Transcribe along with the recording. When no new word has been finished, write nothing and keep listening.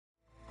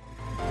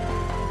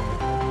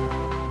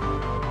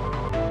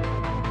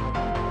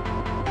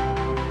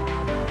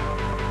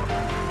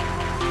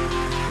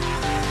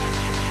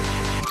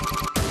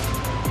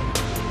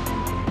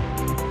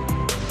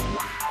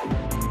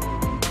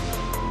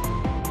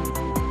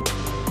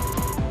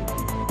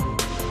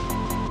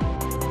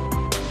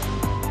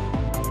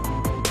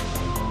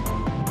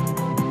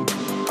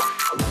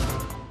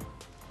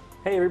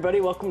Hey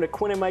everybody, welcome to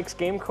Quinn and Mike's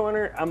Game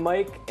Corner. I'm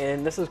Mike,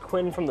 and this is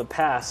Quinn from the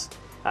past.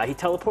 He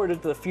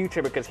teleported to the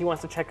future because he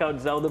wants to check out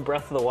Zelda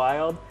Breath of the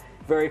Wild.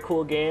 Very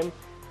cool game.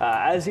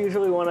 As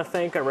usual, we want to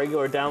thank our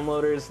regular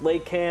downloaders,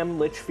 Lakecam,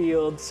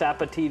 Litchfield, Sappa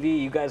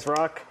TV, you guys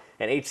rock,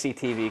 and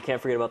HCTV.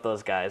 Can't forget about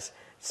those guys.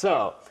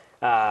 So,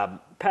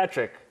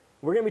 Patrick,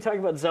 we're going to be talking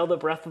about Zelda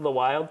Breath of the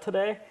Wild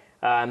today.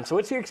 So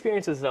what's your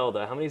experience with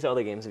Zelda? How many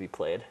Zelda games have you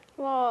played?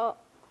 Well,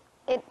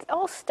 it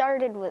all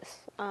started with,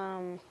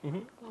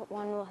 what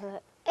one was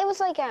it? It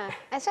was like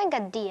I think a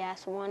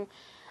DS one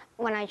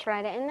when I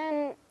tried it. And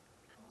then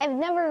I've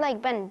never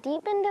been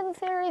deep into the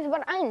series,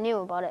 but I knew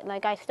about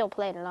it. I still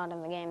played a lot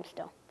of the games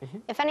still.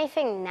 If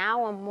anything,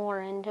 now I'm more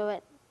into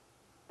it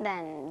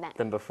than then.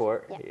 Than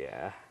before?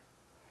 Yeah.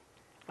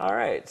 All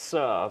right,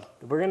 so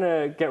we're going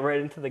to get right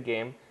into the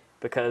game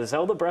because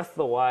Zelda Breath of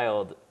the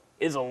Wild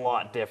is a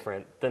lot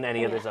different than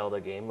any other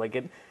Zelda game.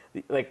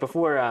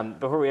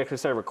 Before we actually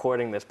started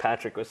recording this,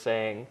 Patrick was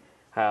saying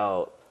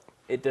how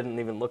it didn't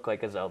even look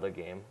like a Zelda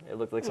game. It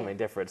looked like something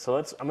different. So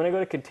I'm going to go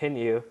to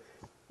continue,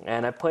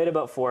 and I played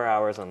about 4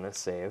 hours on this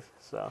save.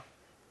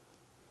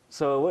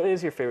 So what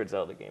is your favorite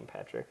Zelda game,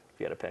 Patrick, if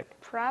you had to pick?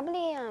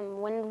 Probably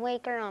Wind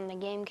Waker on the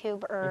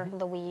GameCube or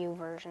the Wii U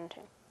version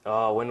too.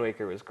 Oh, Wind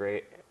Waker was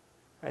great.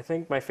 I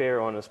think my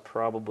favorite one was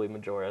probably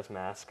Majora's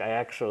Mask. Do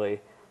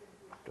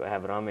I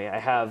have it on me? I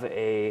have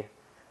a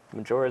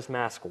Majora's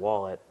Mask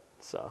wallet,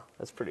 so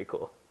that's pretty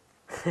cool.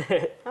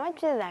 How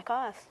much did that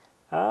cost?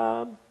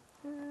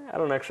 I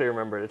don't actually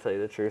remember, to tell you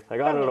the truth. I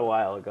got it a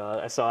while ago.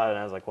 I saw it and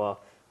I was like, well,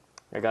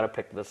 I got to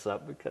pick this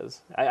up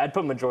because I'd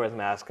put Majora's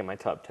Mask in my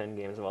top 10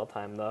 games of all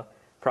time, though.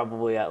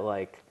 Probably at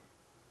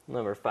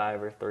number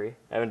 5 or 3.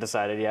 I haven't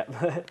decided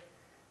yet.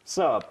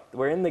 So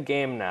we're in the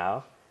game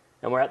now,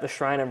 and we're at the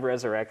Shrine of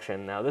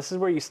Resurrection. Now, this is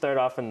where you start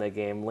off in the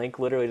game. Link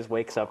literally just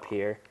wakes up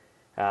here.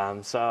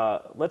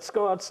 So let's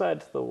go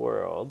outside to the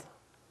world.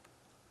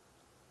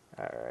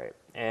 All right.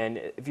 And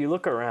if you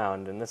look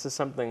around, and this is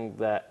something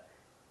that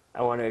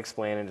I want to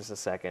explain in just a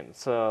second.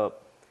 So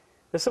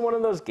this is one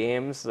of those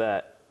games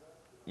that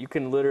you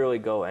can literally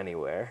go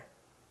anywhere.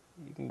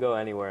 You can go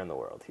anywhere in the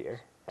world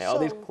here. And all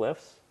these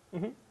cliffs.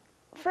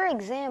 For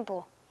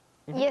example,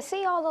 you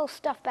see all those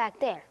stuff back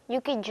there. You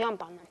could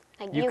jump on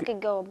them. You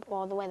could go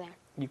all the way there.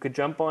 You could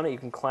jump on it. You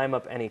can climb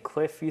up any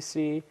cliff you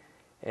see.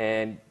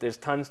 And there's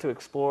tons to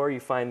explore. You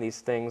find these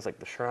things like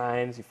the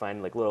shrines. You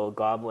find little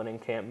goblin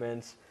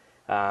encampments.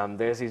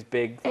 There's these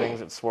big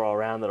things that swirl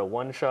around that'll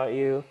one-shot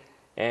you.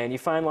 And you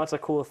find lots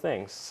of cool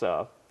things.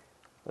 So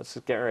let's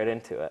just get right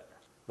into it.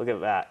 Look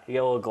at that. You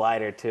get a little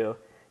glider too.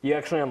 You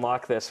actually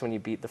unlock this when you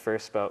beat the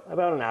first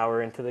about an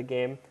hour into the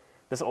game.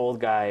 This old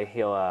guy,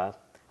 I'm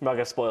not going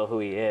to spoil who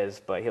he is,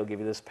 but he'll give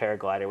you this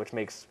paraglider, which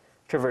makes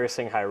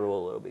traversing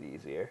Hyrule a little bit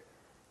easier.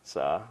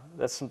 So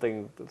that's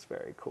something that's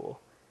very cool.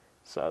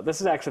 So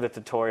this is actually the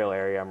tutorial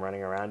area I'm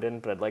running around in,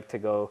 but I'd like to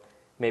go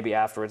maybe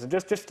afterwards,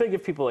 just to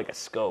give people a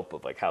scope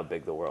of how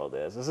big the world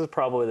is. This is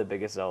probably the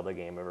biggest Zelda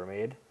game ever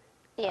made.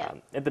 Yeah.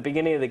 At the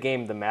beginning of the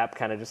game, the map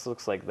kind of just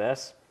looks like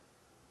this.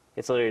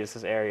 It's literally just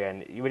this area, and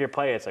when you're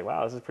playing, it's like,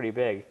 wow, this is pretty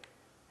big.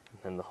 And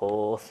then the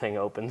whole thing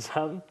opens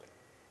up.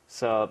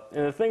 So,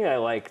 and the thing I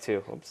like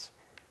too,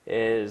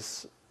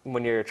 is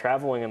when you're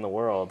traveling in the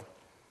world,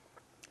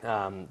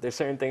 there's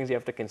certain things you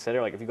have to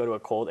consider. If you go to a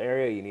cold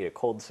area, you need a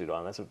cold suit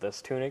on. That's what this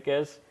tunic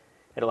is.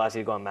 It allows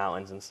you to go on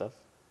mountains and stuff.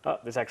 Oh,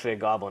 there's actually a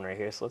goblin right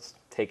here, so let's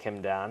take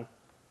him down.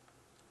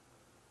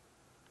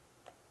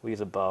 We'll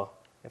use a bow.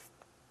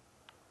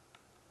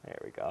 There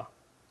we go.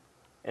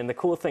 And the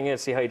cool thing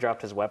is, see how he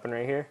dropped his weapon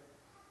right here?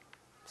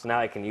 So now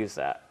I can use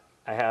that.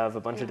 I have a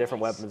bunch of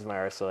different weapons in my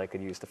arsenal I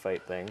could use to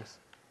fight things.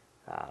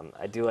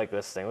 I do like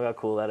this thing. Look how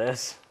cool that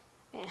is.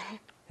 Yeah.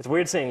 It's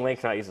weird seeing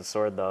Link not use a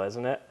sword, though,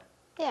 isn't it?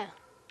 Yeah,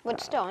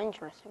 but still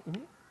interesting.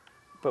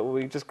 But what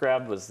we just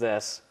grabbed was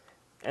this.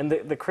 And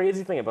the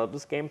crazy thing about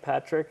this game,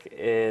 Patrick,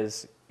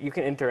 is you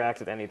can interact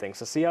with anything.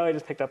 So see how I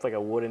just picked up a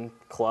wooden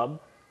club?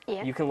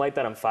 Yeah. You can light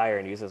that on fire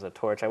and use it as a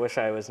torch. I wish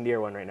I was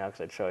near one right now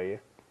because I'd show you.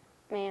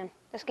 Man,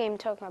 this game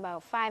took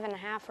about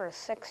 5.5 or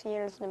 6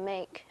 years to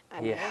make,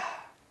 I believe.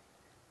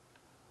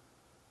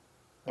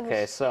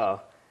 Okay,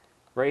 so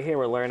right here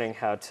we're learning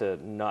how to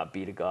not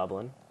beat a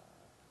goblin.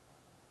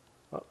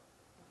 Oh,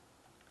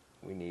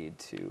 we need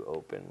to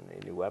open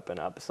a new weapon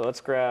up. So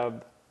let's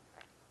we'll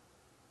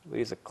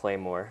use a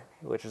claymore,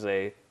 which is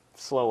a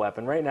slow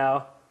weapon. Right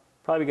now,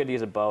 probably good to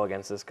use a bow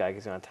against this guy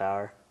because he's on a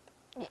tower.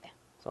 Yeah.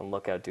 So on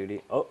lookout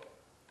duty. Oh,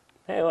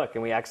 hey, look,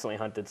 and we accidentally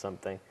hunted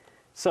something.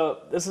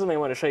 So this is something I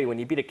want to show you. When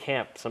you beat a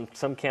camp,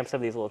 some camps have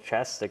these little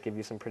chests that give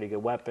you some pretty good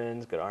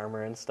weapons, good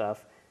armor and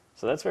stuff.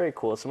 So that's very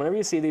cool. So whenever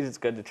you see these, it's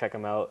good to check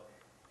them out.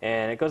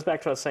 And it goes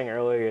back to what I was saying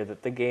earlier,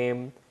 that the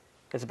game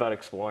is about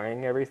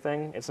exploring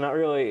everything. It's not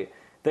really...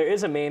 There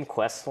is a main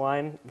quest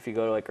line. If you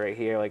go to right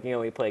here,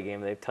 when you play a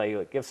game, they tell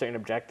you, give certain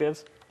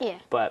objectives. Yeah.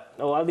 But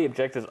a lot of the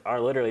objectives are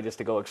literally just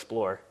to go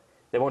explore.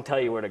 They won't tell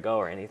you where to go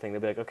or anything.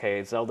 They'll be like,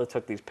 okay, Zelda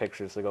took these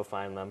pictures, so go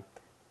find them.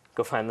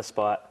 Go find the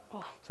spot.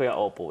 Oh. So we got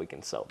opal, we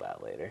can sell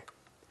that later.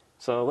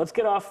 So let's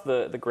get off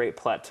the Great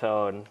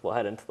Plateau and we'll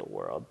head into the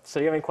world.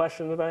 So do you have any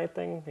questions about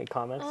anything? Any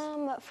comments?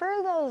 For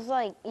those,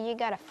 like, you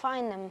gotta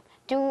find them.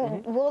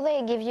 Will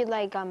they give you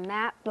like a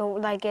map,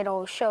 like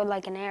it'll show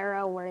like an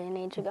arrow where you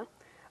need to go?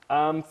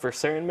 For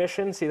certain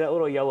missions, see that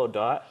little yellow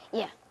dot?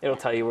 Yeah. It'll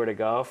tell you where to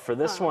go. For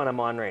this one I'm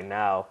on right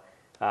now,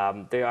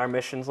 there are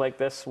missions like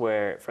this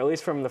where, for at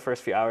least from the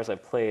first few hours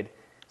I've played,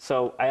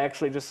 so I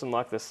actually just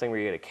unlocked this thing where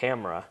you get a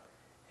camera,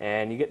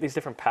 and you get these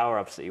different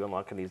power-ups that you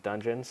unlock in these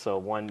dungeons. So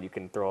one, you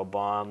can throw a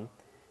bomb,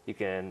 you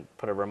can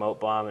put a remote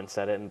bomb and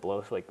set it and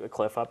blow like a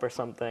cliff up or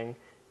something,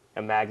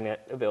 a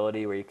magnet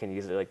ability where you can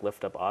use it to like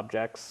lift up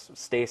objects,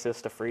 stasis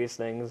to freeze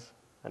things,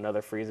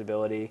 another freeze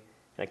ability,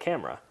 and a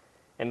camera.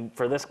 And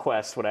for this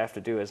quest, what I have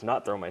to do is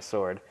not throw my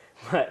sword,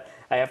 but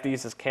I have to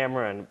use this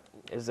camera, and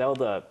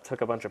Zelda took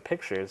a bunch of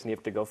pictures, and you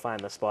have to go find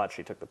the spot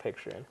she took the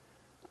picture in.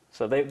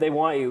 So they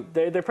want you,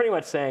 they're pretty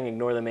much saying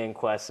ignore the main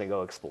quest and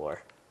go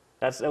explore.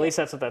 At least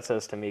that's what that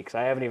says to me, because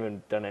I haven't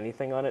even done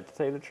anything on it, to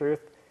tell you the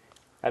truth.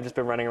 I've just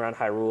been running around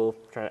Hyrule.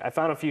 I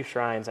found a few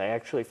shrines. I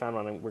actually found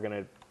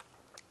one,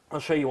 I'll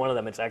show you one of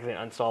them. It's actually an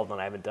unsolved one.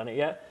 I haven't done it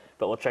yet,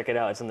 but we'll check it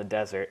out. It's in the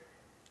desert.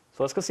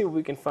 So let's go see what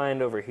we can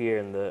find over here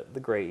in the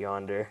Great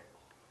Yonder.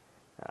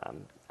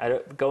 By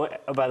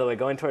the way,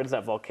 going towards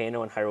that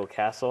volcano in Hyrule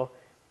Castle,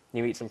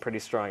 you meet some pretty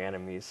strong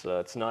enemies, so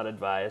it's not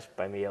advised,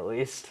 by me at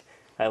least.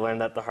 I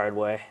learned that the hard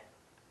way.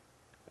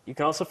 You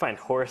can also find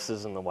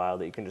horses in the wild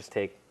that you can just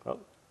take. Oh.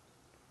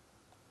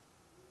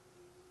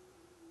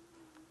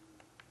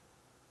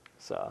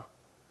 So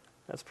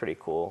that's pretty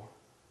cool.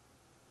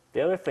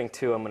 The other thing,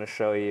 too, I'm going to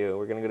show you,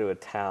 we're going to go to a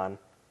town.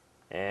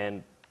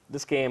 And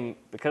this game,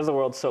 because the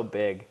world's so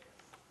big,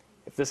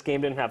 if this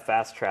game didn't have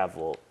fast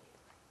travel,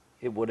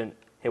 it wouldn't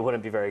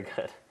be very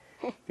good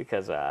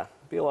because it'd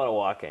be a lot of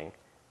walking.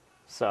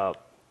 So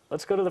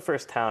let's go to the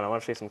first town. I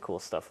want to show you some cool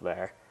stuff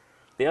there.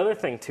 The other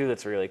thing, too,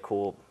 that's really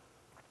cool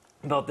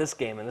about this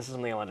game, and this is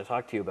something I wanted to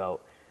talk to you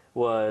about,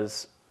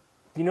 was,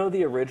 you know,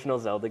 the original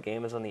Zelda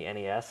game is on the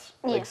NES?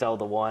 Yeah. Like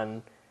Zelda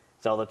 1,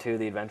 Zelda 2,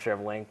 The Adventure of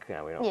Link.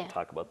 Yeah, we don't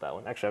talk about that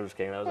one. Actually, I'm just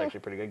kidding. That was actually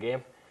a pretty good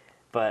game.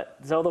 But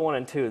Zelda 1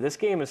 and 2, this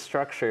game is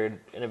structured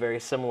in a very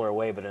similar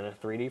way, but in a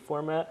 3D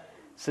format.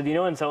 So do you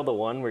know in Zelda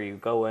 1 where you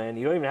go in,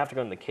 you don't even have to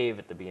go in the cave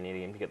at the beginning of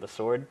the game to get the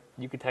sword.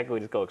 You could technically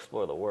just go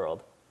explore the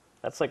world.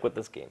 That's like what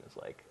this game is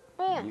like.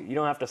 Oh, yeah. You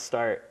don't have to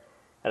start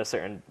at a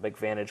certain like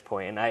vantage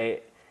point. And I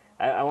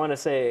want to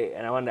say,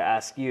 and I wanted to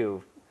ask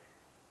you,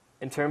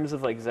 in terms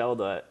of like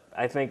Zelda,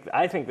 I think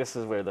this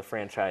is where the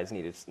franchise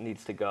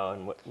needs to go,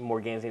 and what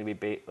more games need to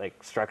be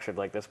like structured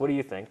like this. What do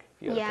you think?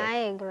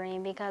 I agree,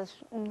 because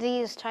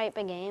these type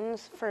of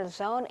games for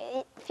Zelda,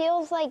 it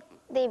feels like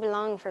they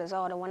belong for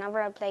Zelda. Whenever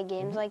I play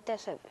games like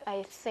this,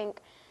 I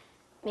think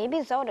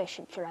maybe Zelda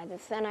should try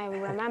this. Then I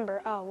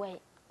remember, oh wait,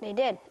 they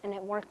did, and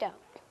it worked out.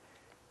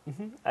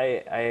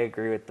 I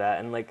agree with that,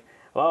 and like,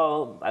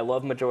 well, I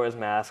love Majora's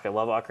Mask. I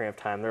love Ocarina of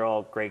Time. They're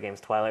all great games.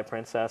 Twilight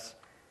Princess.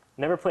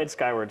 Never played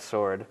Skyward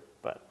Sword,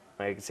 but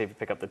you can see if you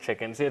pick up the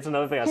chicken. See, it's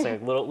another thing I was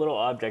saying, like little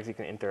objects you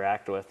can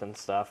interact with and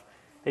stuff.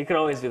 You can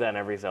always do that in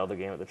every Zelda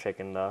game with the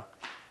chicken, though.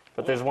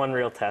 But there's one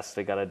real test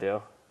we gotta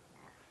do.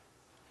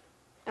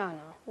 Oh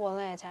no, will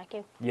they attack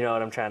you? You know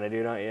what I'm trying to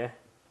do, don't you?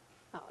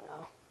 Oh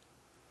no.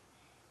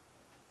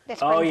 This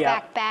brings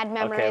back bad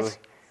memories.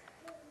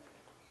 Okay,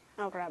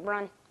 Oh crap,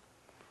 run.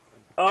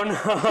 Oh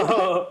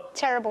no!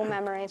 Terrible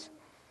memories.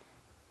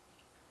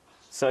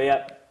 So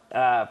yeah,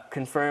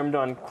 confirmed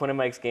on Quinn and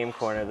Mike's Game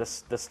Corner.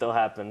 This still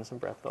happens in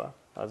Breath of the Wild.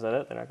 Oh, is that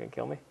it? They're not gonna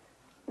kill me?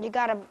 You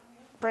gotta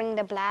bring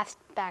the blast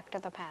back to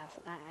the past.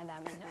 That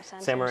made no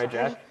sense. Samurai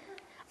Jack?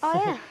 Oh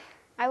yeah,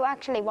 I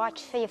actually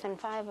watched season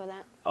 5 of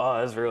that. Oh,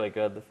 that was really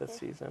good, the 5th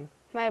season.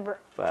 My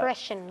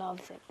Christian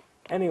loves it.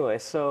 Anyway,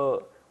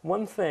 so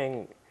one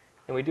thing,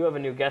 and we do have a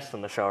new guest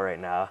on the show right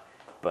now,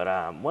 but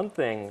one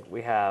thing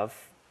we have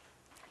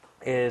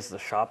is the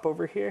shop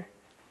over here.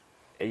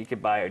 You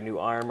could buy new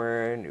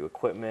armor, new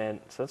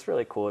equipment, so that's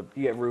really cool.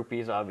 You get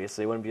rupees,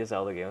 obviously. It wouldn't be a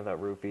Zelda game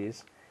without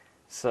rupees.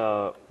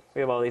 So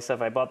we have all these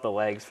stuff. I bought the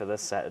legs for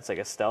this set. It's like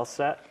a stealth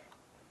set,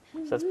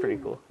 so that's pretty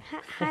cool.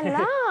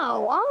 Hello.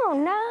 Oh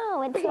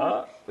no, it's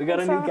we got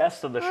a new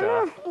guest on the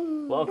show.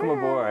 Welcome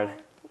aboard.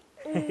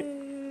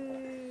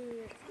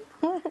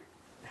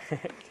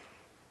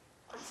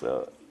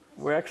 So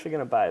we're actually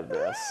gonna buy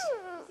this.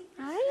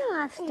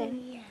 Hi,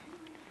 Austin.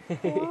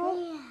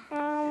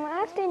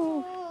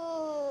 Austin.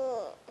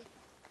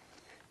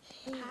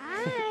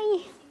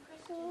 Hi.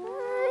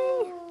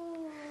 Hi.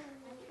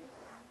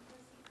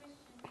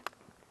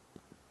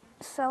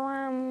 So,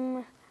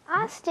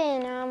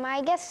 Austin,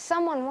 I guess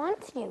someone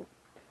wants you.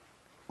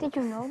 Did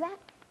you know that?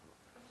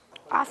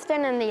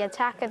 Austin and the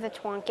Attack of the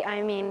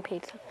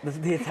Pizza.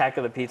 The Attack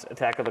of the Pizza,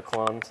 Attack of the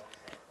Clones.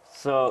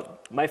 So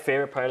my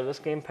favorite part of this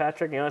game,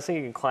 Patrick, you know, I think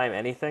you can climb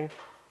anything.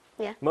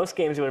 Yeah. Most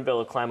games you wouldn't be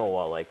able to climb a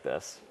wall like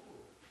this.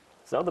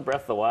 Zelda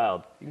Breath of the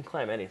Wild, you can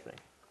climb anything.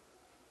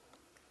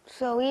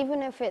 So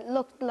even if it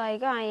looked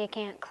like, you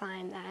can't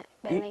climb that,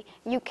 Billy,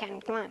 you can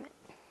climb it.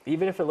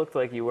 Even if it looked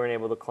like you weren't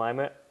able to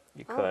climb it,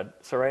 you could.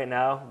 So right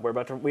now,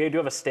 we do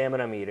have a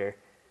stamina meter.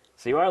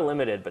 So you are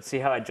limited, but see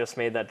how I just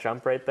made that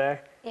jump right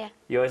there? Yeah.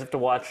 You always have to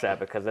watch that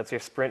because that's your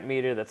sprint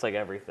meter. That's like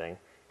everything.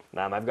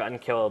 I've gotten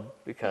killed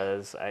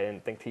because I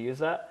didn't think to use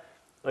that.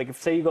 Like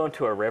if say you go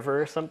into a river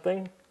or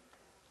something,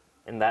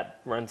 and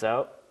that runs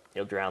out,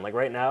 you'll drown. Like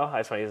right now, I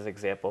just want to use an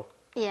example.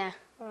 Yeah.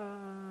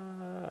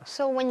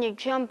 So when you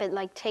jump, it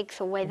like takes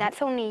away.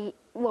 That's only,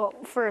 well,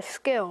 for a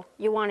skill,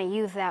 you want to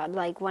use that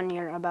like when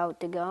you're about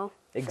to go.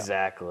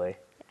 Exactly.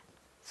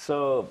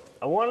 So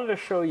I wanted to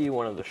show you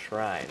one of the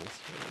shrines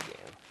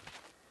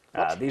in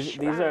the game.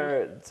 These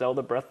are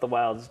Zelda Breath of the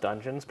Wild's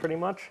dungeons, pretty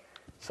much.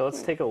 So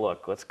let's take a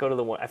look. Let's go to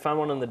the one. I found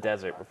one in the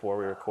desert before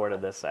we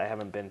recorded this. I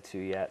haven't been to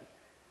yet.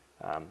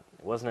 It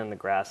wasn't in the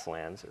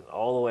grasslands. It was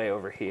all the way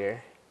over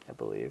here, I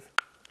believe.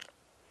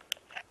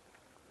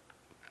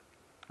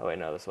 Oh wait,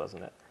 no, this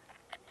wasn't it.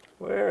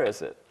 Where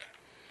is it?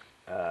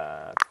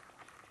 I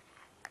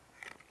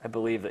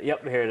believe that.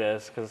 Yep, here it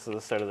is. Because this is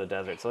the start of the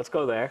desert. So let's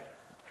go there.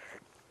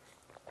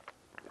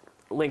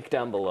 Link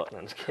down below. No,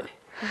 I'm just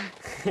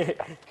kidding.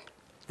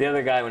 The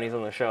other guy, when he's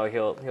on the show,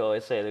 he'll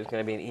always say there's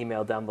going to be an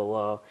email down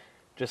below,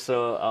 just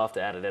so I'll have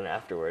to add it in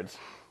afterwards.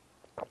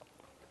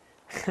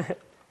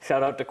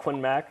 Shout out to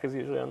Quinn Mack, who's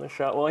usually on the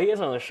show. Well, he is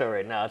on the show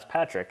right now. It's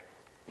Patrick.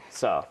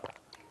 So,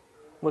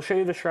 we'll show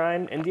you the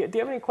shrine. And do you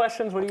have any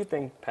questions? What do you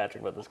think,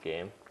 Patrick, about this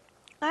game?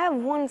 I have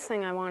one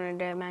thing I wanted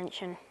to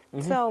mention.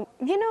 So,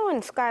 you know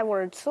in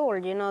Skyward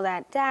Sword, you know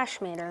that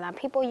dash meter that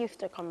people used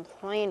to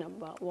complain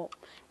about. Well,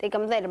 they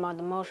complained about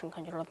the motion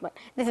controls, but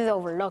this is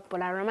overlooked.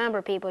 But I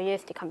remember people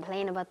used to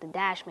complain about the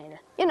dash meter.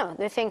 You know,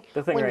 the thing.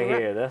 The thing right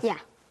here, this? Yeah.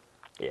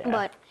 Yeah.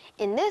 But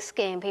in this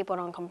game, people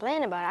don't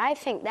complain about it. I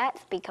think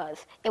that's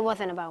because it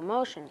wasn't about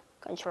motion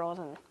controls.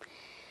 And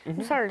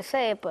I'm sorry to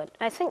say it, but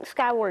I think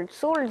Skyward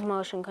Sword's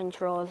motion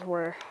controls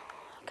were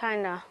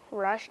kind of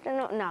rushed. No,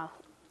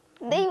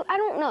 I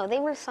don't know. They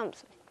were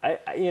something. I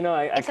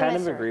It's a kind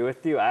of mystery. agree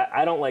with you.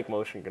 I don't like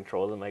motion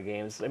controls in my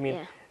games. I mean,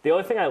 Yeah. the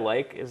only thing I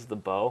like is the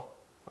bow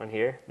on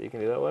here that you can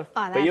do that with.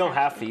 Oh, but you that's don't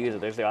have to use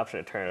it. There's the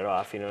option to turn it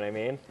off. You know what I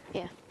mean?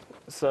 Yeah.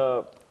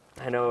 So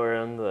I know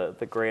we're in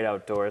the great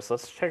outdoors.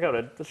 Let's check out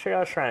a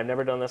shrine. I've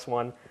never done this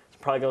one. It's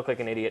probably gonna look like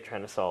an idiot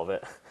trying to solve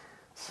it.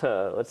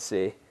 So let's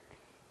see.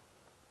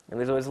 And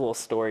there's always a little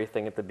story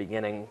thing at the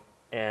beginning.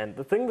 And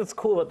the thing that's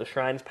cool about the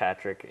shrines,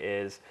 Patrick,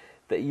 is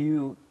that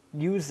you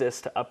use this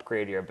to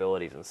upgrade your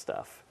abilities and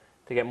stuff.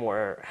 To get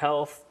more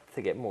health,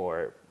 to get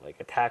more like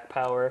attack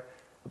power,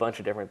 a bunch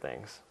of different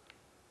things.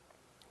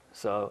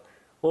 So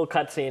a little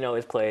cutscene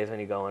always plays when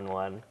you go in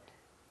one.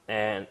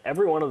 And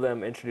every one of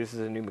them introduces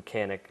a new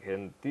mechanic.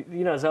 And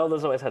you know,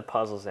 Zelda's always had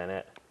puzzles in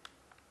it.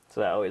 So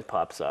that always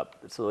pops up.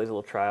 It's always a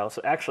little trial.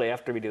 So actually,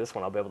 after we do this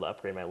one, I'll be able to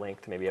upgrade my Link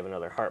to maybe have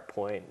another heart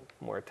point,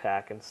 more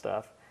attack and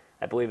stuff.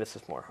 I believe it's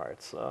just more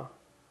hearts, though.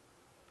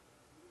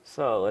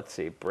 So let's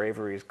see,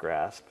 Bravery's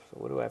Grasp. So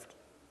what do I have to...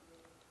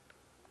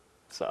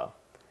 So,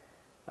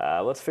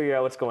 let's figure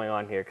out what's going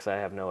on here, because I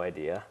have no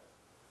idea.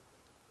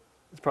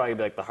 It's probably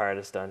like the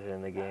hardest dungeon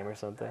in the game or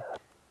something.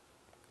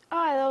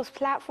 Oh, those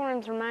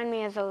platforms remind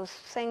me of those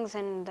things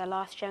in the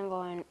Lost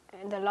Jungle and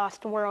the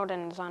Lost World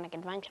and Sonic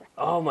Adventure.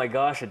 Oh my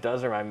gosh, it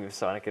does remind me of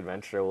Sonic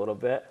Adventure a little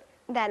bit.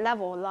 That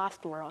level,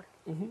 Lost World.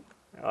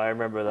 I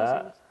remember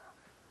that.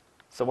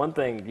 So one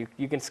thing,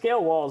 you can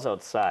scale walls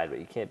outside, but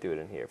you can't do it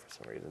in here for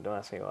some reason. Don't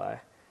ask me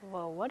why.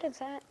 Whoa, what is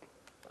that?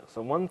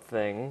 So one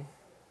thing,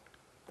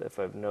 if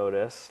I've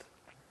noticed,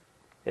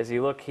 is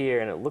you look here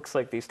and it looks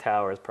like these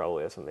towers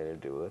probably have something to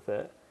do with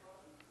it.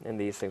 And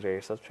these things right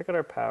here. So let's check out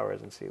our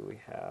powers and see what we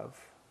have.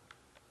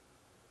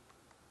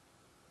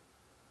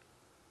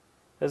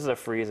 This is a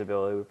freeze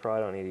ability. We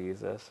probably don't need to use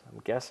this.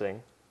 I'm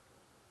guessing.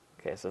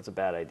 Okay, so that's a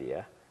bad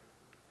idea.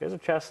 There's a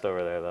chest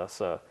over there though,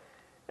 so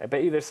I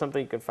bet you there's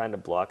something you can find to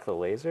block the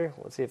laser.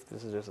 Let's see if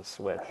this is just a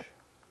switch.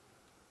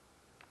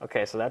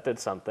 Okay, so that did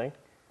something.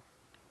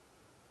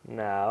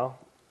 Now,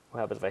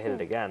 what happens if I hit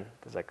it again?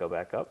 Does that go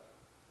back up?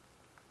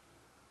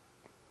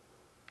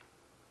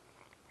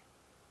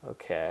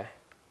 Okay.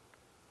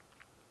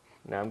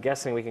 Now I'm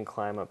guessing we can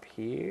climb up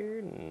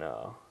here?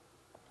 No.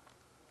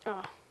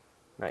 Oh.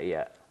 Not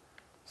yet.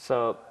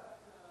 So,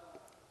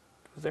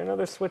 was there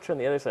another switch on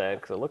the other side?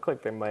 Because it looked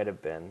like there might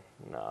have been.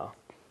 No.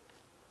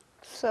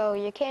 So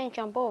you can't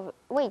jump over.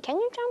 Wait, can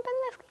you jump in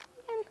this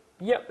again?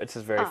 Yep, it's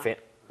just very faint.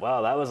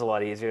 Wow, that was a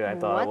lot easier than I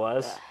thought it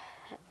was.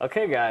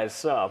 Okay, guys,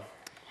 so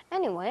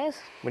Anyways.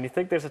 when you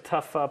think there's a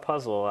tough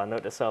puzzle,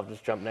 note to self,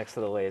 just jump next to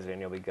the laser and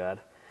you'll be good.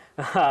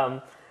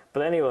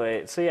 But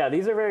anyway, so yeah,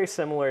 these are very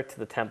similar to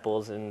the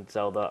temples in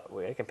Zelda.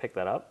 Wait, I can pick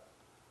that up.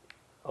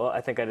 Oh,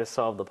 I think I just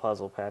solved the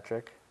puzzle,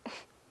 Patrick.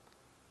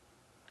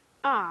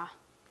 Ah.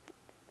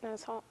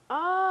 That's all.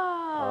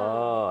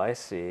 Oh. Oh, I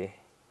see.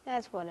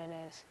 That's what it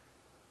is.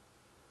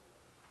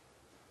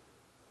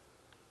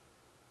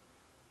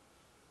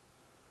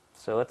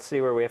 So let's see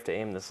where we have to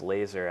aim this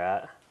laser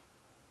at.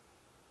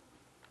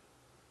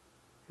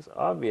 Because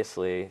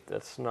obviously,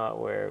 that's not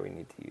where we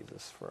need to use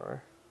this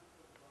for.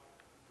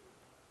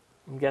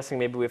 I'm guessing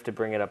maybe we have to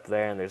bring it up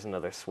there and there's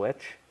another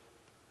switch.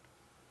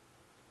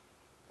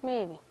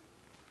 Maybe.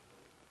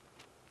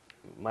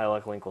 My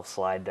Luck Link will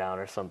slide down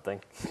or something.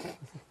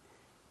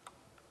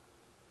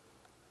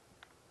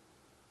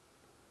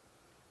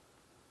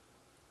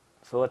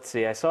 So let's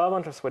see. I saw a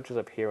bunch of switches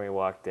up here when we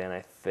walked in,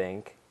 I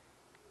think.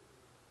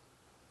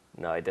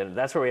 No, I didn't.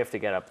 That's where we have to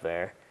get up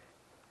there.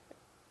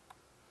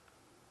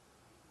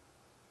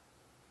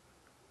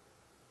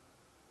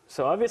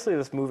 So obviously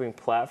this moving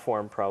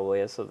platform probably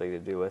has something to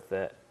do with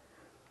it.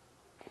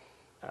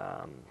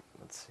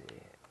 Let's see.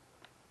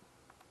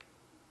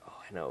 Oh,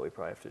 I know what we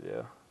probably have to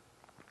do.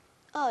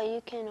 Oh,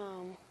 you can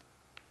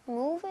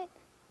move it?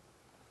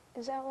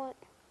 Is that what?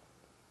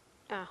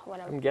 Ah,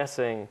 whatever. I'm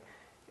guessing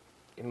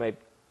it might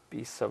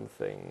be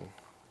something.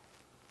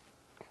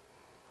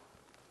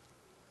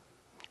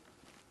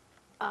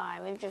 Oh,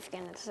 I was just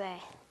gonna say.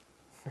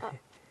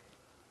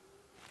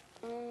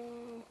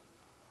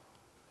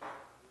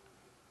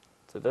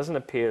 So it doesn't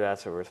appear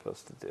that's what we're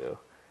supposed to do.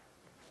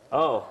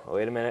 Oh,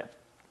 wait a minute.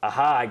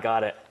 Aha, I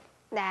got it.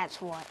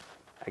 That's what.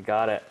 I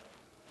got it.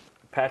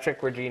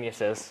 Patrick, we're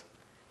geniuses.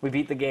 We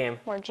beat the game.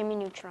 We're Jimmy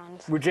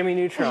Neutrons. We're Jimmy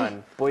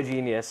Neutron. Boy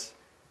genius.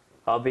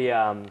 I'll be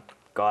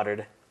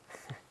Goddard.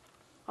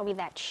 I'll be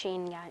that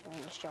Shane guy.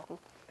 I'm just joking.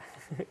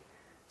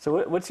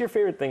 So what's your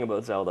favorite thing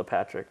about Zelda,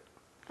 Patrick?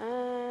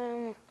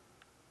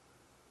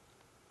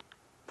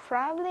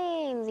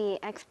 Probably the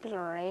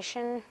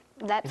exploration.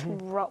 That's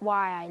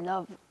why I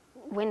love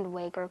Wind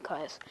Waker,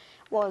 because,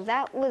 well,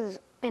 that was,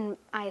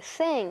 I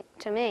think,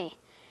 to me,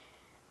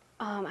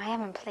 I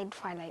haven't played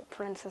Twilight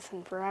Princess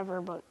in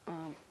forever, but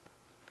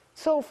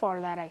so far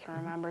that I can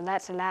remember,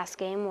 that's the last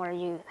game where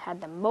you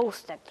had the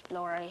most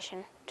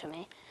exploration to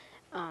me.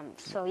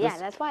 So yeah,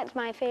 that's why it's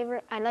my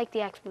favorite. I like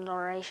the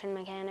exploration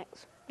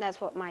mechanics. That's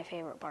what my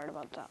favorite part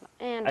about Zelda.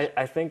 And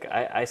I think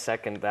I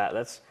second that.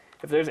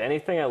 If there's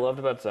anything I loved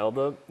about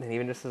Zelda, and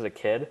even just as a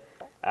kid,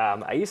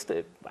 I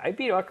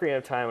beat Ocarina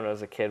of Time when I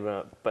was a kid,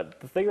 but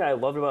the thing that I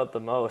loved about it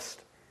the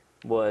most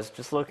was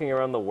just looking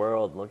around the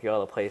world and looking at all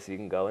the places you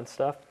can go and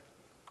stuff.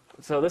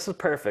 So this is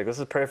perfect. This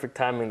is perfect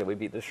timing that we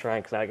beat the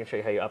shrine, because now I can show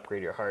you how you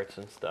upgrade your hearts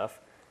and stuff.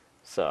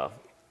 So.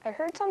 I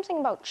heard something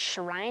about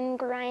shrine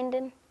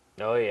grinding.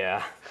 Oh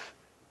yeah.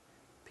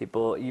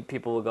 People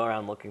will go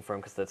around looking for them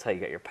because that's how you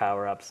get your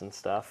power-ups and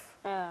stuff.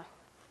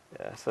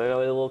 Yeah, so a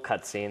little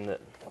cutscene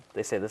that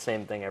they say the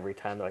same thing every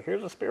time. They're like,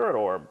 here's a spirit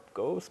orb.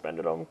 Go spend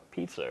it on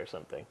pizza or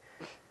something.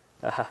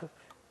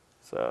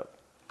 So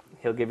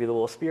he'll give you the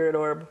little spirit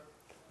orb.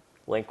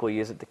 Link will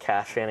use it to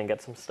cash in and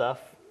get some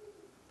stuff.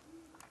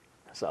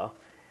 So,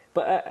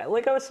 but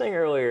like I was saying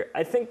earlier,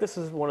 I think this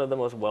is one of the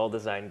most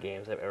well-designed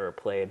games I've ever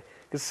played.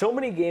 Because so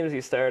many games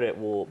you start at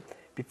will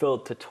be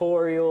filled with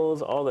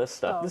tutorials, all this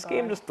stuff. Oh, this God.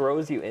 game just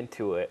throws you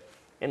into it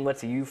and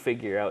lets you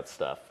figure out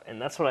stuff. And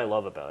that's what I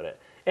love about it.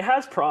 It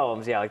has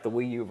problems, yeah, like the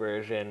Wii U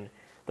version,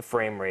 the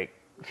frame rate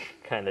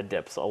kind of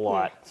dips a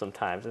lot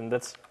sometimes. And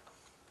that's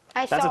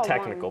a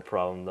technical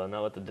problem, though,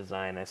 not with the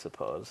design, I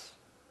suppose.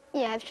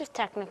 Yeah, it's just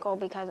technical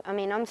because, I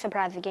mean, I'm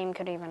surprised the game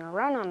could even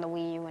run on the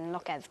Wii U and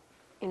look as,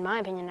 in my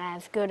opinion,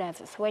 as good as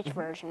the Switch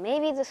version.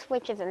 Maybe the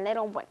Switch is a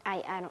little, but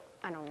I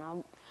don't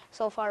know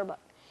so far, but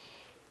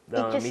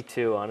No, me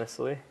too,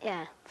 honestly.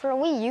 Yeah, for a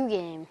Wii U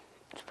game,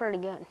 it's pretty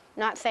good.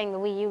 Not saying the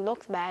Wii U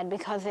looks bad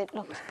because it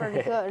looks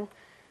pretty good,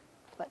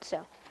 but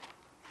still.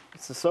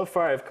 So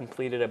far I've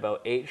completed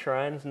about 8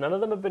 shrines. None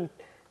of them have been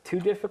too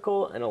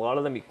difficult, and a lot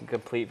of them you can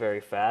complete very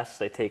fast.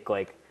 They take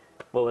like,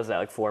 what was that,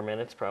 like 4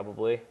 minutes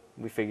probably?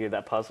 We figured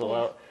that puzzle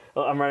out.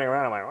 Well, I'm running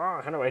around, I'm like,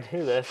 oh, how do I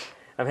do this?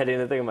 I'm hitting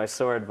the thing with my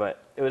sword,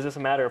 but it was just a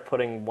matter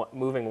of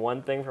moving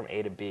one thing from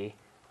A to B.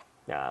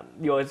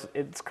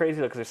 It's crazy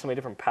though, because there's so many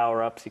different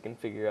power-ups you can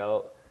figure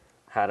out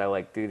how to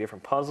like do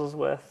different puzzles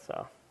with,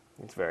 so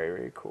it's very,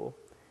 very cool.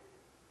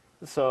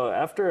 So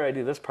after I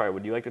do this part,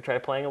 would you like to try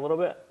playing a little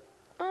bit?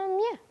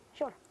 Yeah,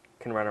 sure.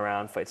 Can run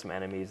around, fight some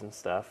enemies and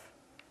stuff.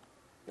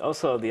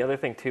 Also, the other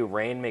thing too,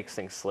 rain makes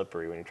things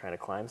slippery when you're trying to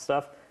climb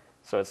stuff,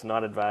 so it's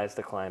not advised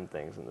to climb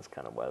things in this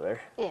kind of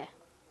weather. Yeah.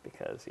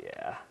 Because,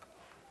 yeah.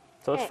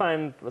 So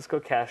let's go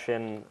cash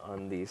in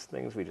on these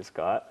things we just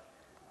got.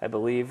 I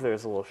believe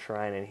there's a little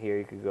shrine in here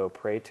you could go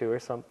pray to or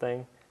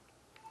something.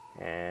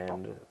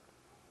 And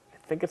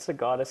I think it's the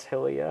goddess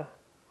Hylia.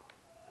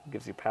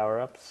 Gives you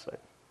power-ups. I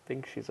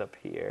think she's up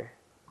here.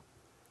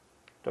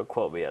 Don't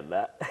quote me on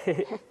that.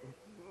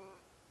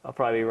 I'll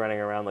probably be running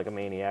around like a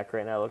maniac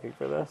right now looking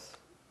for this.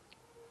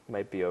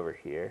 Might be over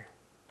here.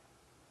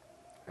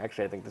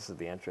 Actually, I think this is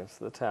the entrance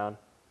to the town.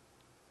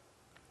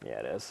 Yeah,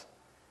 it is.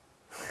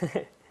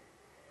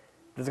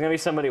 There's going to be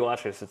somebody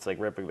watching us that's like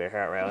ripping their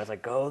hair out. It's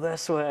like, go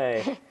this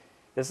way.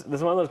 This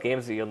is one of those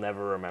games that you'll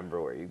never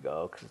remember where you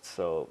go because it's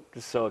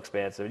just so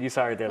expansive. You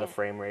saw right there the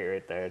frame rate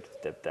right there. It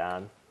just dipped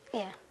down.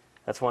 Yeah.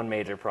 That's one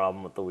major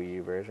problem with the Wii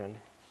U version.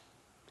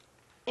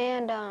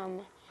 And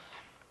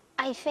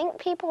I think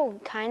people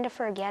kind of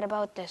forget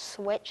about the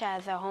Switch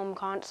as a home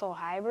console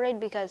hybrid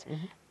because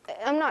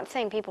I'm not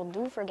saying people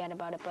do forget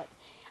about it, but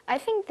I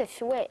think the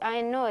Switch,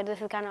 I know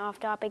this is kind of off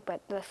topic, but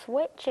the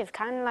Switch is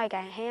kind of like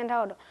a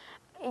handheld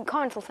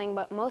console thing,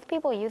 but most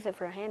people use it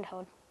for a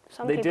handheld.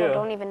 Some people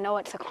don't even know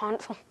it's a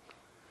console.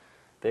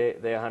 They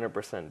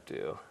 100%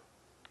 do.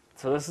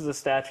 So this is the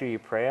statue you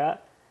pray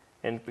at,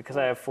 and because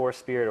I have 4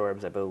 spirit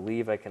orbs, I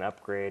believe I can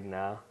upgrade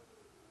now.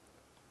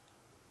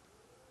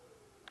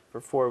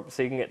 For 4,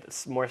 so you can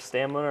get more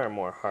stamina or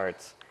more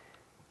hearts.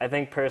 I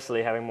think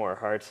personally having more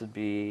hearts would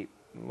be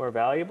more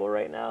valuable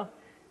right now,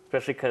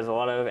 especially because a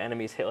lot of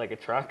enemies hit like a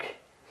truck.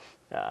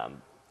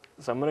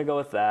 So I'm going to go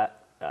with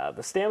that.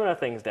 The stamina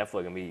thing is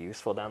definitely going to be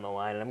useful down the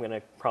line, and I'm going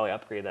to probably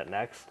upgrade that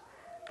next.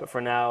 But for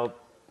now,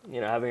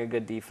 having a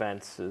good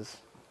defense is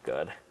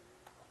good.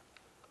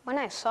 When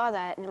I saw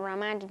that, it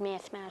reminded me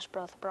of Smash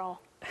Bros.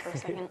 Brawl for a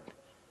second.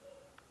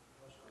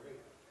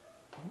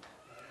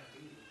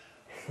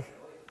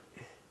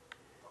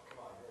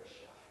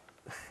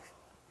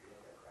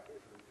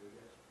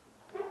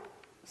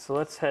 So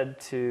let's head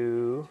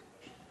to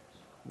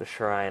the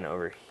shrine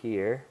over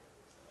here.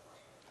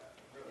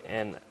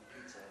 And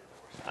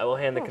I will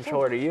hand the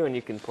controller to you, and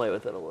you can play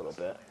with it a little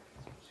bit.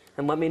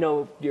 And let me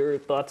know your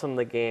thoughts on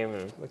the game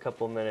in a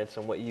couple of minutes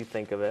and what you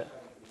think of it.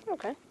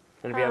 Okay.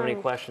 And if you have any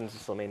questions,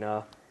 just let me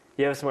know.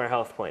 You have some more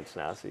health points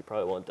now, so you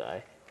probably won't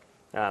die.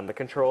 The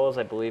controls,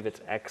 I believe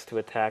it's X to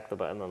attack, the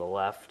button on the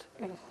left,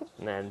 and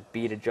then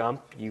B to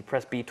jump. You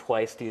press B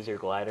twice to use your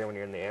glider when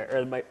you're in the air.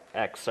 Or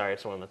X, sorry,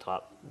 it's the one on the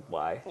top.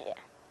 Y. Yeah.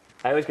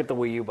 I always get the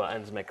Wii U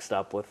buttons mixed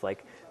up with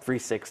like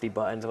 360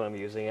 buttons when I'm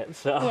using it.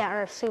 So Yeah,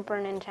 or Super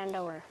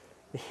Nintendo, or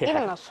yeah.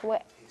 even the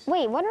Switch.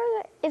 Wait, what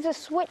are the? Is the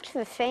Switch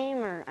the same,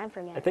 or I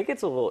forget? I think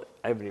it's a little.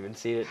 I haven't even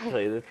seen it, to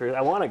tell you the truth.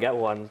 I want to get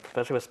one,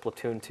 especially with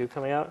Splatoon 2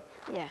 coming out.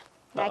 Yeah,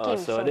 that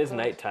game's so it is cool.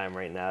 nighttime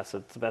right now, so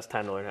it's the best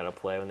time to learn how to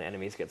play when the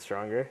enemies get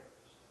stronger.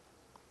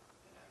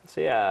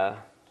 So yeah,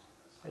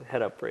 I'd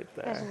head up right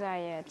there. This is how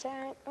you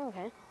attack.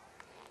 Okay,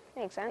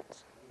 makes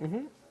sense.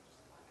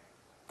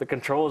 The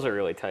controls are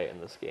really tight in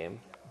this game.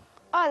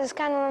 Oh, this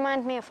kind of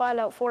reminds me of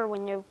Fallout 4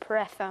 when you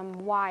press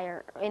Y,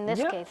 or in this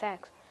Yeah. case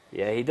X.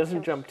 Yeah, he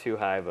doesn't jump too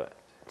high, but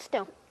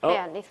Still, Oh.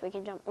 yeah, at least we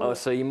can jump. oh, Ooh.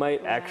 so you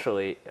might What was that?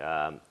 actually,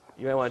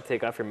 you might want to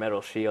take off your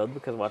metal shield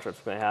because watch what's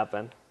going to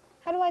happen.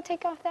 How do I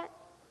take off that?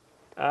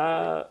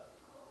 Uh,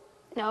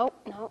 No,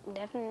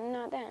 definitely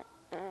not that.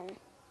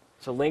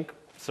 so Link,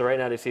 so right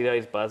now do you see that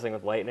he's buzzing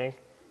with lightning?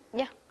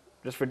 Yeah.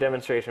 Just for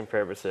demonstration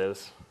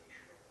purposes.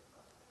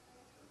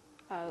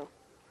 Oh.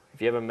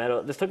 If you have a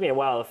metal, this took me a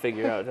while to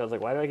figure out. I was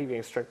like, why do I keep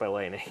getting struck by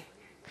lightning?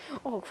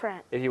 Oh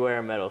crap. If you wear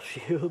a metal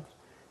shield.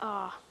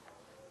 Ah.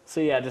 So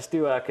yeah, just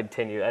do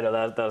continue. I know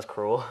that was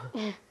cruel.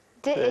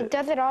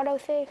 Does it auto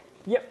save?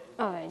 Yep.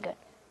 Okay, good.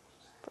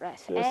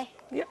 Press Just, A.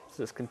 yep.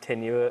 Just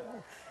continue it.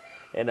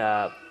 And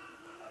so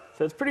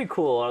it's pretty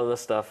cool. A lot of the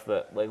stuff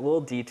that like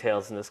little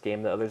details in this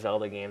game that other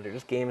Zelda games or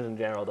just games in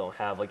general don't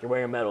have. Like you're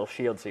wearing a metal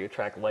shield, so you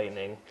attract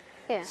lightning.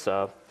 Yeah.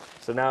 So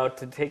now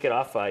to take it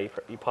off,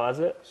 you pause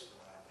it.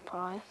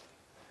 Pause.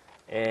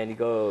 And you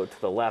go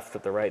to the left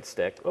with the right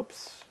stick.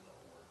 Oops.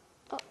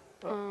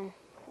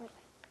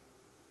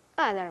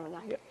 Ah, there we go.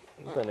 Yep.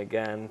 Then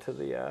again to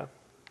the.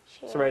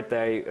 So right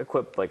there, you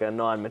equip like a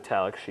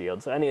non-metallic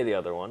shield. So any of the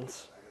other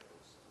ones.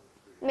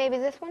 Maybe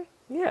this one?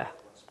 Yeah.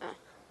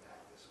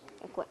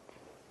 Equip.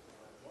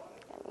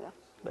 There we go.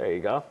 There you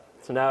go.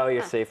 So now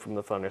you're safe from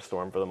the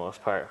thunderstorm for the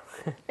most part.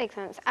 Makes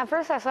sense. At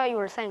first I thought you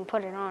were saying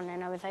put it on,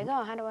 and I was like,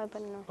 oh, how do I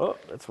put it on? Oh,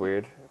 that's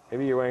weird.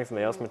 Maybe you're wearing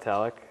something else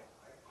metallic.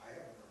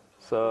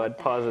 So I'd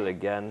pause it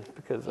again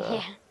because.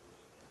 Yeah.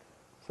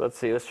 So let's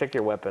see. Let's check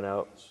your weapon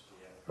out.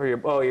 Or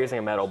you're using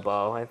a metal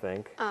bow, I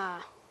think.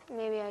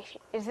 Maybe I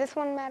should. Is this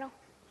one metal?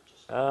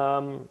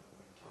 No,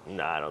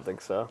 I don't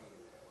think so.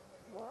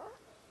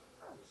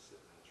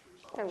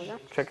 There we go.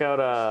 Check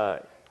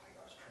out.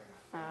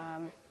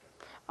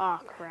 Oh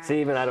crap.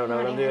 See, even I don't know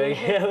what I'm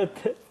doing.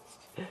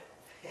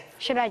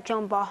 Should I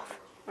jump off?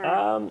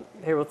 Or-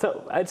 Here,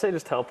 I'd say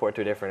just teleport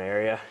to a different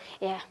area.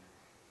 yeah.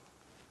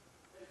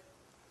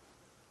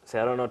 See,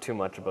 I don't know too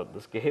much about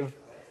this game.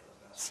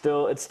 It's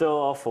still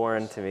all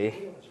foreign to me.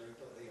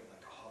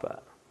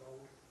 But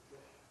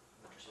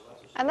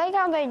I like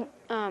how they.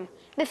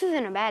 This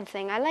isn't a bad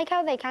thing. I like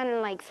how they kind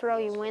of like throw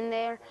you in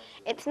there.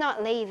 It's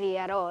not lazy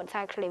at all. It's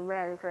actually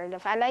very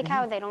creative. I like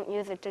how they don't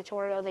use a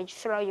tutorial. They just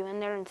throw you in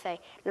there and say,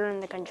 learn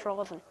the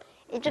controls, and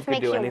it just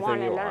makes you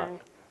want to learn.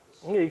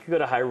 Yeah, you could go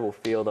to Hyrule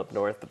Field up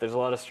north, but there's a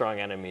lot of strong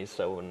enemies,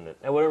 so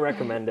I wouldn't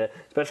recommend it,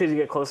 especially as you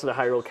get closer to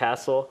Hyrule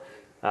Castle.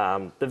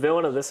 The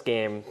villain of this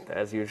game,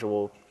 as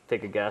usual,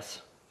 take a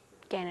guess.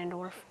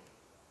 Ganondorf.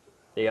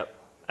 Yep.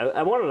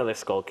 I want another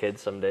Skull Kid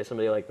someday,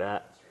 somebody like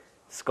that.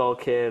 Skull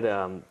Kid,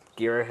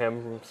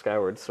 Girahim from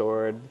Skyward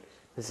Sword,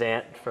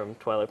 Zant from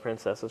Twilight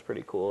Princess is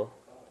pretty cool.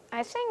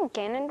 I think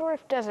Ganondorf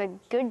does a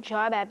good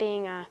job at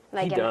being an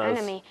does.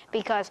 enemy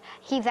because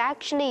he's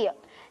actually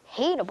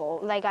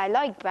hateable. Like I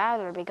like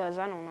Bowser because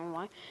I don't know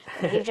why.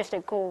 He's just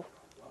a cool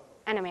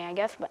enemy, I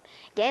guess. But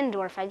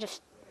Ganondorf,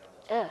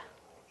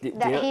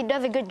 he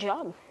does a good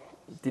job.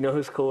 Do you know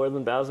who's cooler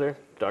than Bowser?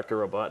 Dr.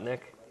 Robotnik.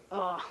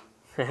 Oh,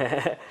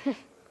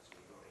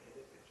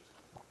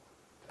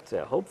 So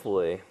yeah,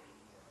 hopefully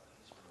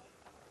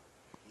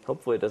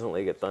it doesn't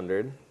like get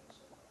thundered.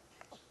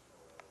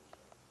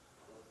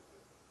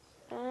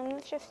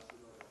 let's just.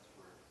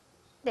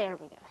 There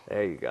we go.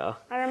 There you go.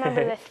 I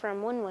remember this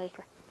from Wind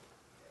Waker.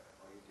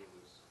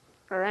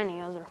 or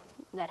any other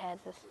that has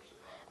this.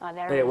 Oh,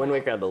 there. Yeah, Wind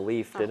Waker had the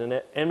leaf, didn't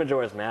it? And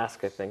Majora's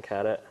Mask, I think,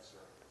 had it.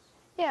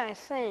 Yeah, I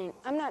think.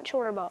 I'm not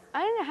sure about.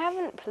 I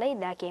haven't played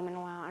that game in a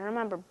while. I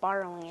remember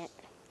borrowing it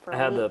for I a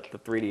had the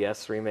week.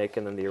 3DS remake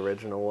and then the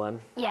original one.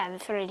 Yeah,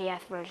 the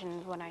 3DS version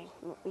is what I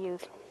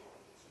used.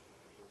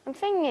 I'm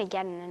thinking of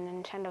getting a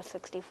Nintendo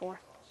 64.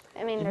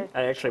 I mean, there's.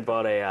 I actually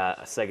bought a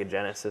Sega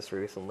Genesis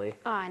recently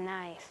Oh,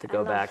 nice. to I go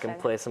love back and Sega.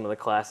 play some of the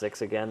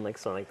classics again, like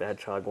Sonic the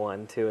Hedgehog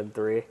 1, 2, and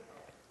 3.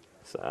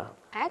 So,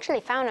 I actually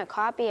found a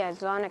copy of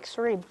Sonic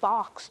 3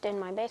 boxed in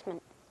my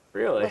basement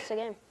really, with the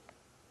game,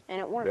 and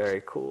it works.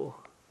 very cool.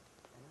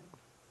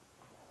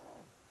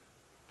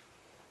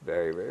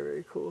 Very, very,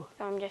 very cool.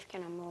 So I'm just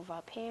gonna move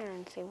up here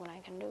and see what I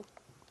can do.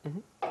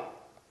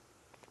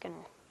 Gonna.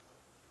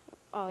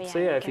 Oh yeah. So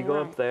yeah, if you can go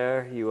run. up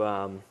there, you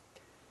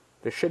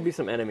there should be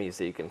some enemies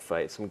that you can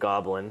fight, some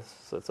goblins.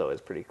 So it's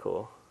always pretty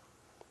cool.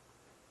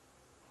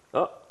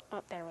 Oh,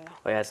 Oh, there we go.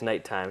 oh yeah, it's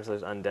nighttime, so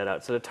there's undead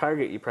out. So to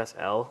target, you press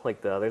L,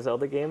 like the other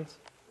Zelda games.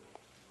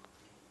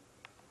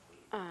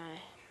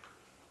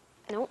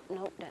 Nope,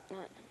 that's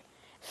not.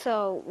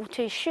 So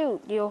to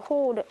shoot, you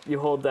hold You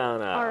hold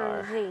down R R.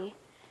 and Z.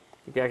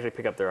 You can actually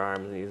pick up their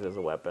arms and use it as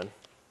a weapon.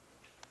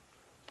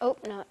 Oh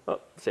no.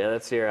 Oh, so yeah,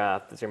 that's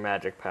your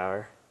magic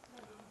power.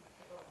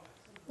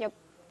 Yep.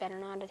 Better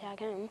not attack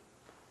him.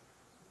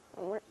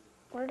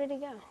 Where did he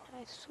go?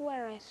 I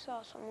swear I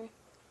saw someone.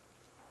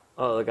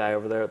 Oh, the guy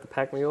over there with the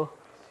pack mule.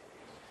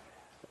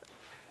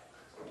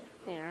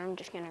 Yeah, I'm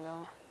just gonna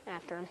go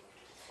after him,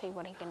 see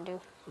what he can do.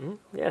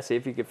 Yeah, see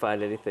if you can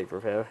find anything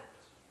from him.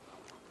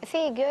 Is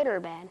he good or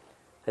bad?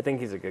 I think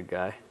he's a good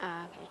guy.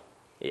 Okay.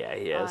 Yeah,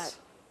 he is.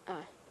 Uh,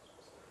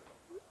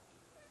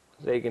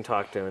 So you can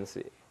talk to him and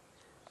see.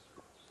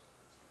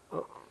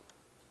 Oh,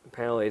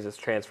 apparently he's just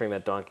transferring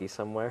that donkey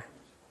somewhere.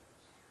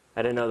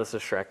 I didn't know this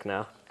was Shrek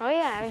now. oh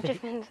yeah, I was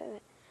just gonna say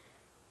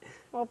that.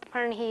 Well,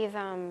 apparently he's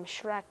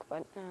Shrek,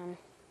 but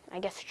I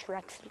guess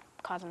Shrek's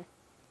cousin.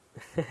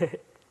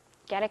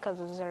 Get it?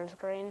 Because there's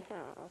green?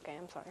 Oh, okay,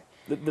 I'm sorry.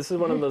 This is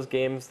one of those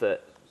games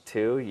that,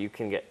 too, you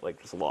can get like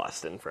just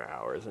lost in for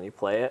hours when you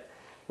play it.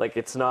 Like,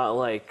 it's not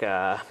like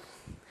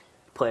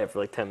play it for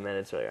like 10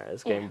 minutes, you're like,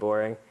 this game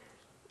boring.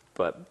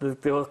 But the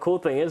cool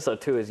thing is, though,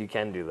 too, is you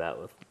can do that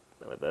with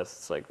this.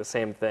 It's like the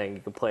same thing.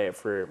 You can play it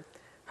for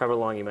however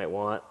long you might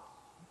want.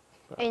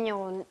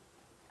 And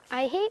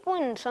I hate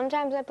when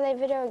sometimes I play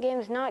video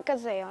games, not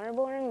because they are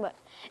boring, but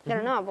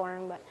they're not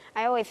boring, but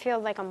I always feel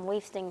like I'm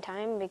wasting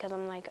time because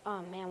I'm like,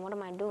 oh man, what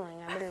am I doing?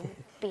 I better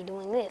be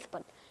doing this.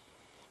 But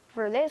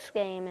for this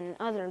game and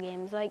other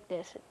games like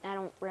this, I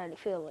don't really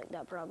feel like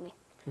that probably.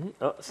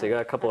 Oh, so you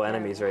got a couple Not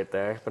enemies terrible. right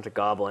there, a bunch of And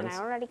goblins. I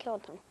already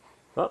killed them.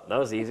 Oh, that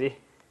was easy.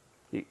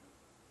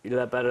 You did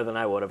that better than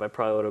I would have. I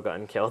probably would have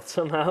gotten killed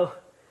somehow.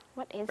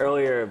 What is it?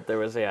 Earlier, there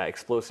was a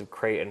explosive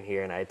crate in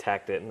here, and I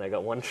attacked it, and I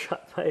got one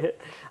shot by it.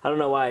 I don't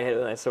know why I hit it,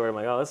 and I saw it. I'm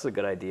like, oh, this is a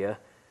good idea.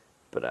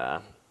 But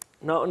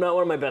no, not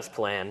one of my best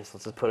plans.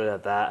 Let's just put it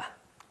at that.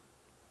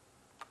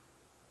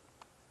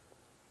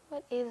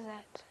 What is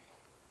that?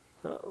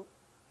 Oh.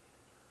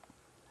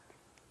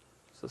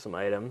 So some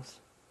items.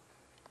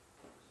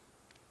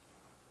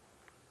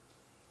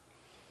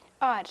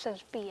 Oh, it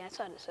says B. I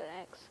thought it said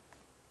X.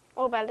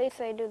 Oh, but at least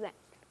they do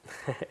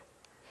that.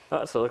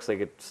 Oh, so it looks like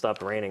it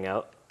stopped raining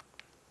out.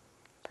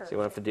 Perfect. So you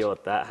won't have to deal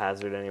with that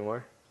hazard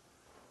anymore.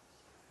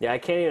 Yeah, I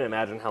can't even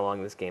imagine how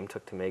long this game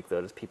took to make,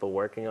 though. Just people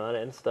working on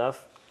it and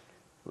stuff.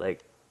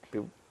 Like,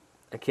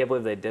 I can't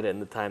believe they did it in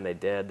the time they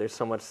did. There's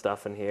so much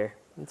stuff in here.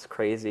 It's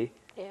crazy.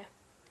 Yeah.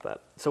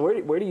 But so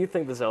where do you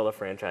think the Zelda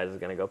franchise is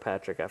going to go,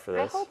 Patrick, after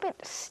I this? hope it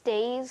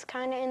stays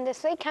kind of in this.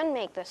 They can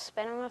make the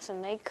spin-offs,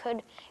 and they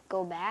could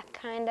go back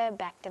kind of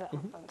back to the.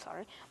 I'm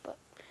sorry, but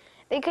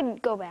they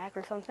could go back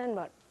or something.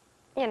 But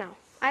you know,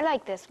 I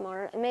like this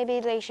more.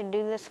 Maybe they should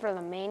do this for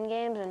the main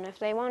games, and if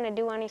they want to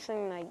do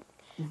anything like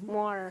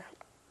more,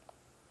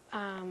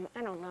 I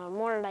don't know,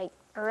 more like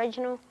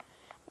original,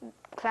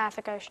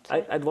 classic, I should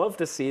say. I'd love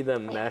to see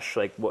them mesh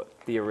like what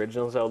the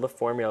original Zelda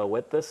formula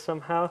with this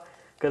somehow,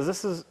 because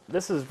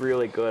this is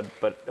really good.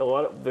 But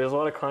there's a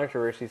lot of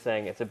controversy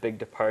saying it's a big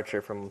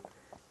departure from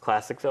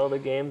classic Zelda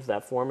games,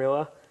 that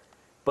formula.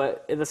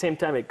 But at the same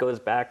time, it goes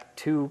back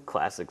to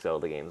classic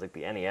Zelda games like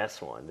the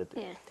NES one.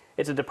 Yeah.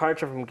 It's a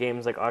departure from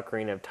games like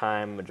Ocarina of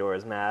Time,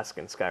 Majora's Mask,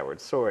 and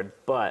Skyward Sword.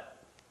 But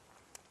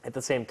at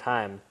the same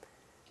time,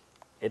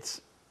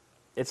 it's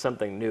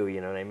something new. You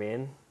know what I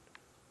mean?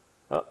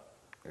 Oh,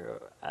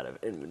 you're out of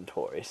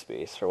inventory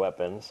space for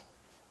weapons.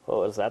 What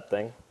was that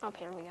thing? Up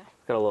here we go.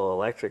 Got a little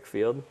electric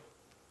field.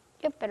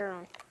 Yep, better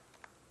on.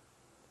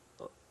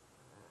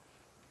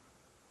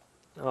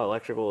 Oh,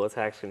 electrical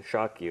attacks can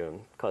shock you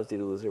and cause you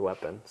to lose your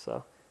weapon.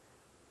 So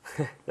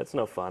that's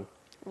no fun.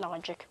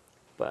 Logic.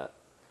 But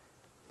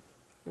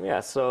yeah,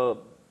 so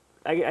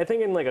I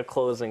think in like a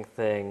closing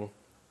thing,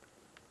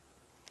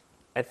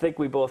 I think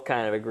we both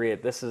kind of agree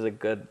that this is a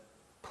good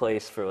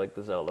place for like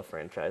the Zelda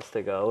franchise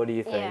to go. What do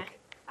you think? Yeah.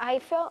 I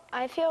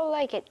feel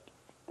like it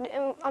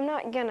I'm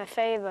not gonna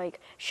say like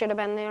should have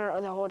been there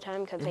the whole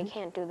time because they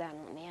can't do that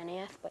on the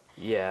NES. But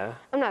Yeah.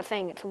 I'm not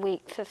saying it's a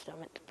weak system.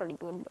 It's pretty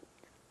good.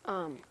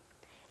 But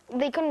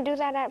they couldn't do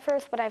that at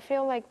first. But I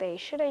feel like they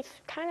should have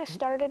kind of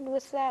started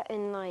with that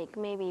in like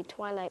maybe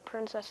Twilight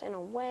Princess in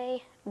a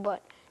way,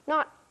 but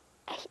not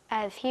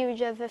as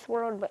huge as this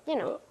world. But you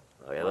know.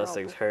 Oh yeah, those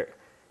things hurt.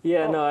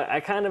 Yeah, no,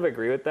 I kind of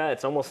agree with that.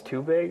 It's almost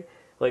too big.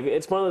 Like,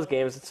 it's one of those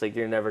games, it's like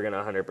you're never going to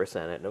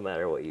 100% it no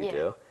matter what you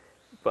do.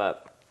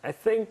 But I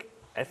think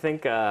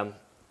that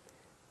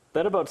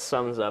about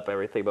sums up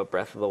everything about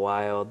Breath of the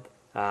Wild.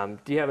 Do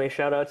you have any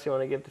shout-outs you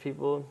want to give to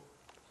people?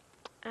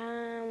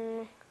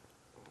 So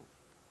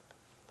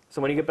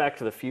when you get back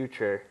to the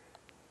future,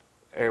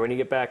 or when you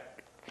get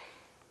back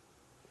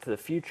to the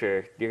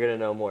future, you're going to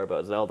know more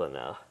about Zelda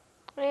now.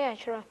 Oh, yeah,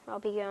 sure. I'll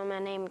be giving my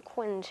name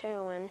Quinn, too.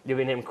 And You'll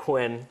be named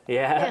Quinn,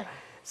 yeah.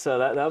 So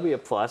that'll be a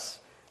plus.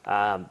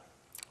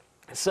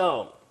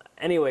 So,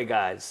 anyway,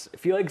 guys,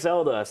 if you like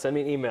Zelda, send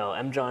me an email,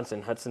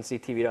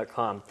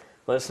 mjohnson@hudsonctv.com.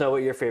 Let us know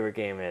what your favorite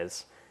game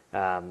is.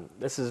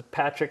 This is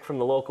Patrick from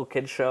the Local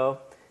Kids Show,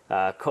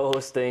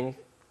 co-hosting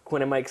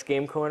Quinn and Mike's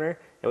Game Corner.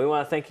 And we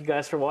want to thank you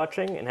guys for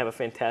watching, and have a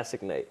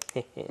fantastic night.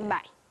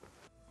 bye.